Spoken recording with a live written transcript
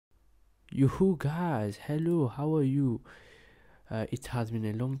Yoo guys, hello, how are you? It has been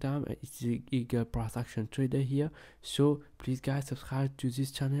a long time. It's the eager price action trader here. So please guys subscribe to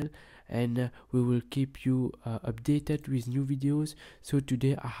this channel, and we will keep you updated with new videos. So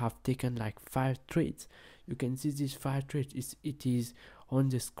today I have taken like 5 trades. You can see these 5 trades. It is on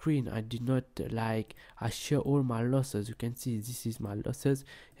the screen. I did not I share all my losses. You can see this is my losses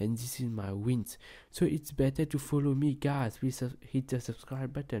and this is my wins. So it's better to follow me guys. Please hit the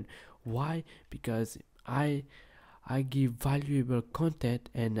subscribe button. Why? Because I give valuable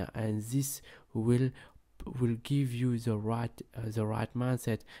content, and this will give you the right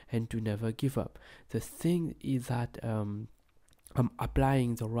mindset and to never give up. The thing is that I'm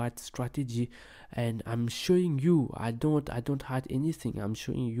applying the right strategy, and I'm showing you. I don't hide anything. I'm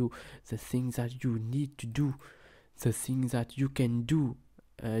showing you the things that you need to do, the things that you can do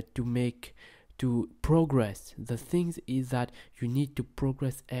to progress. The things is that you need to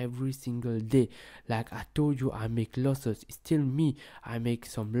progress every single day. Like I told you, I make losses. It's still me. I make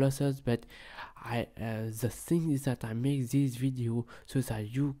some losses, but the thing is that I make this video so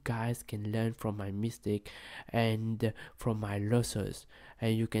that you guys can learn from my mistake and from my losses.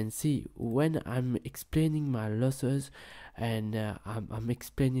 And you can see when I'm explaining my losses, and I'm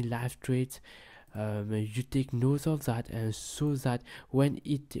explaining live trades, you take notes of that, and so that when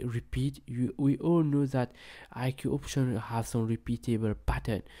it repeat, we all know that IQ option have some repeatable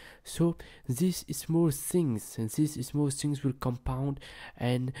pattern. So these small things will compound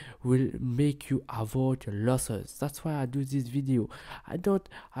and will make you avoid losses. That's why I do this video. I'm not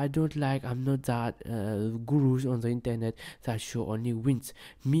that gurus on the internet that show only wins.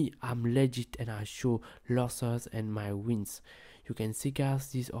 Me, I'm legit, and I show losses and my wins. You can see guys,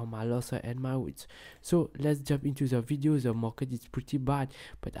 these are my losses and my wins. So let's jump into the video. The market is pretty bad,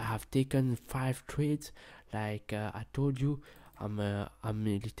 but I have taken 5 trades. Like I told you, I'm a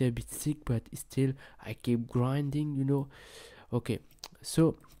little bit sick, but still I keep grinding, you know. Okay,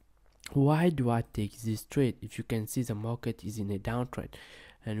 so why do I take this trade? If you can see, the market is in a downtrend,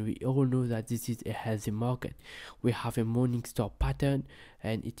 and we all know that this is a healthy market. We have a morning star pattern,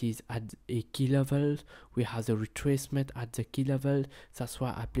 and it is at a key level. We have the retracement at the key level. That's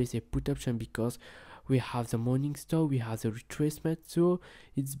why I place a put option, because we have the morning star, we have the retracement. So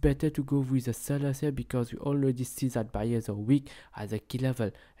it's better to go with the sellers here, because we already see that buyers are weak at the key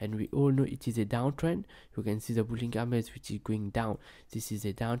level, and we all know it is a downtrend. You can see the bullish candles which is going down. This is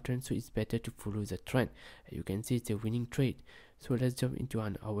a downtrend, so it's better to follow the trend. You can see it's a winning trade. So let's jump into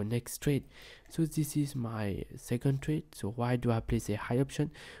our next trade. So this is my second trade. So why do I place a high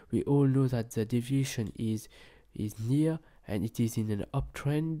option? We all know that the deviation is near, and it is in an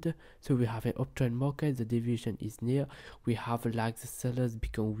uptrend. So we have an uptrend market, the deviation is near. We have like the sellers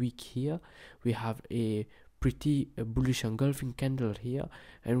become weak here. We have a pretty bullish engulfing candle here,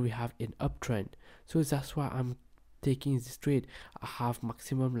 and we have an uptrend. So that's why I'm taking this trade. I have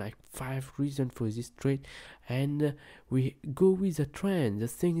maximum like 5 reasons for this trade, and we go with the trend. The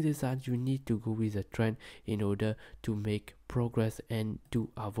thing is that you need to go with the trend in order to make progress and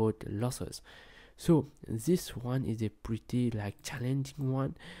to avoid losses. So this one is a pretty challenging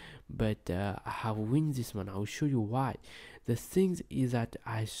one, but I have win this one. I will show you why. The thing is that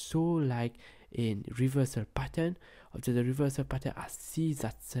I saw in reversal pattern. After the reversal pattern, I see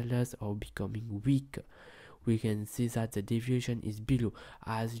that sellers are becoming weak. We can see that the deviation is below.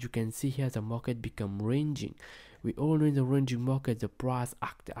 As you can see here, the market become ranging. We all know in the ranging market, the price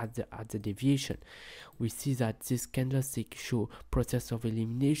act at the deviation. We see that this candlestick show process of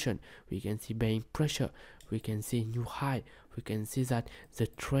elimination. We can see buying pressure. We can see new high. We can see that the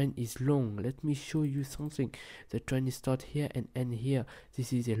trend is long. Let me show you something. The trend is start here and end here.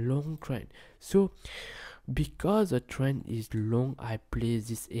 This is a long trend. So because the trend is long, I place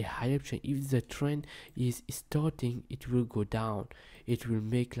this a high option. If the trend is starting, it will go down. It will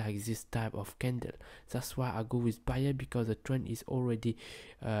make like this type of candle. That's why I go with buyer, because the trend is already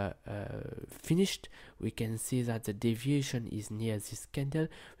finished. We can see that the deviation is near this candle.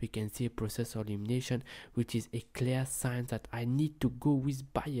 We can see a process of elimination, which is a clear sign that I need to go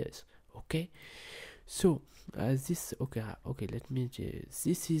with buyers. Okay, so let me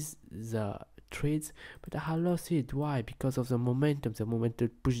this is the trades, but I have lost it. Why? Because of the momentum. The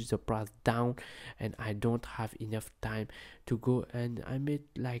momentum pushes the price down, and I don't have enough time to go, and I made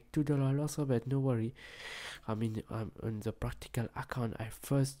like $2 loss, but no worry. I mean, on the practical account, I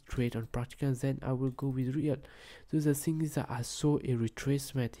first trade on practical, then I will go with real. So the thing is that I saw a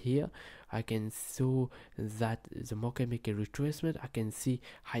retracement here. I can show that the market make a retracement. I can see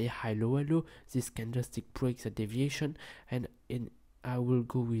high, lower, low. This candlestick breaks a deviation, and I will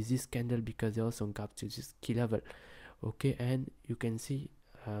go with this candle because they also gap to this key level. Okay, and you can see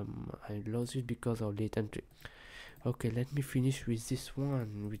I lost it because of late entry. Okay, let me finish with this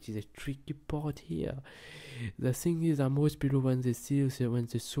one, which is a tricky part here. The thing is that most people, when they see, when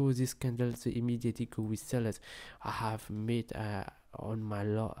they saw this candle, they immediately go with sellers. I have made on my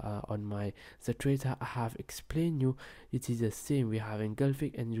on my the trades I have explained you, it is the same. We have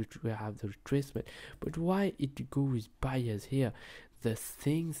engulfing and we have the retracement. But why it go with buyers here? The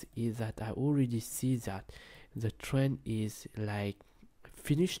things is that I already see that the trend is like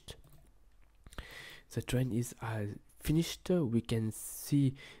finished. The trend is finished. We can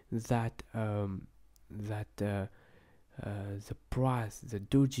see that the price, the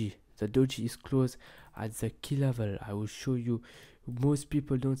doji is close at the key level. I will show you. Most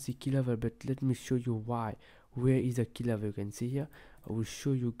people don't see key level, but let me show you why. Where is the key level? You can see here. I will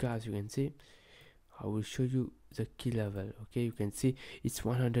show you guys. You can see. I will show you the key level. Okay, you can see it's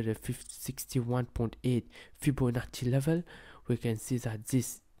 161.8 Fibonacci level. We can see that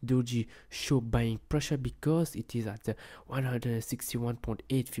this doji show buying pressure because it is at the 161.8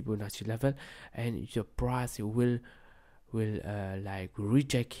 Fibonacci level, and the price will like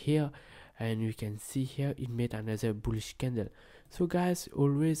reject here, and you can see here it made another bullish candle. So guys,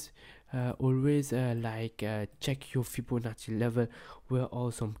 always check your Fibonacci level, where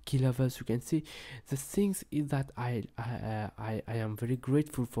are some key levels. You can see the things is that I am very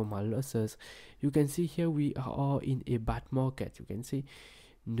grateful for my losses. You can see here we are in a bad market. You can see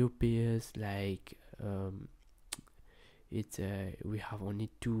no pairs, like it's we have only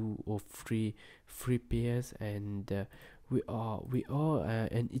 2 or 3 free pairs, and we are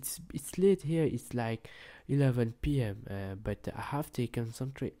and it's late here. It's like 11 p.m. But I have taken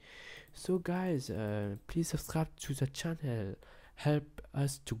some trade. So guys, please subscribe to the channel, help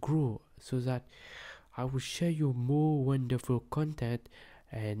us to grow, so that I will share you more wonderful content,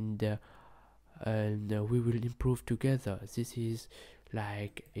 and we will improve together. This is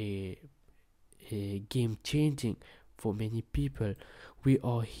like a game changing for many people. We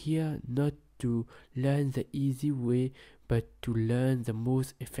are here not to learn the easy way, but to learn the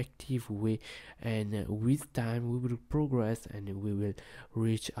most effective way, and with time we will progress, and we will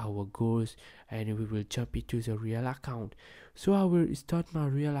reach our goals, and we will jump into the real account. So I will start my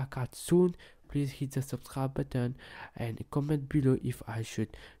real account soon. Please hit the subscribe button and comment below if I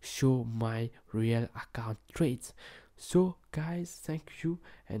should show my real account trades. So guys, thank you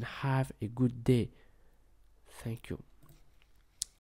and have a good day. Thank you.